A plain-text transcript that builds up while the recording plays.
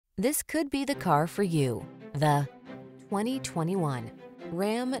This could be the car for you. The 2021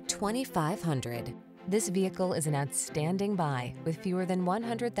 Ram 2500. This vehicle is an outstanding buy with fewer than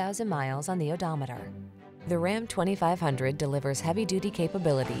 100,000 miles on the odometer. The Ram 2500 delivers heavy-duty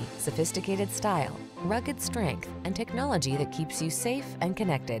capability, sophisticated style, rugged strength, and technology that keeps you safe and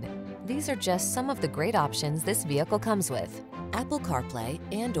connected. These are just some of the great options this vehicle comes with: Apple CarPlay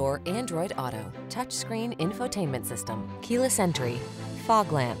and/or Android Auto, touchscreen infotainment system, keyless entry,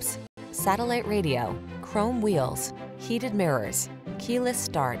 fog lamps, satellite radio, chrome wheels, heated mirrors, keyless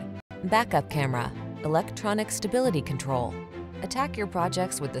start, backup camera, electronic stability control. Attack your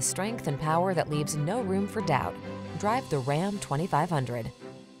projects with the strength and power that leaves no room for doubt. Drive the Ram 2500.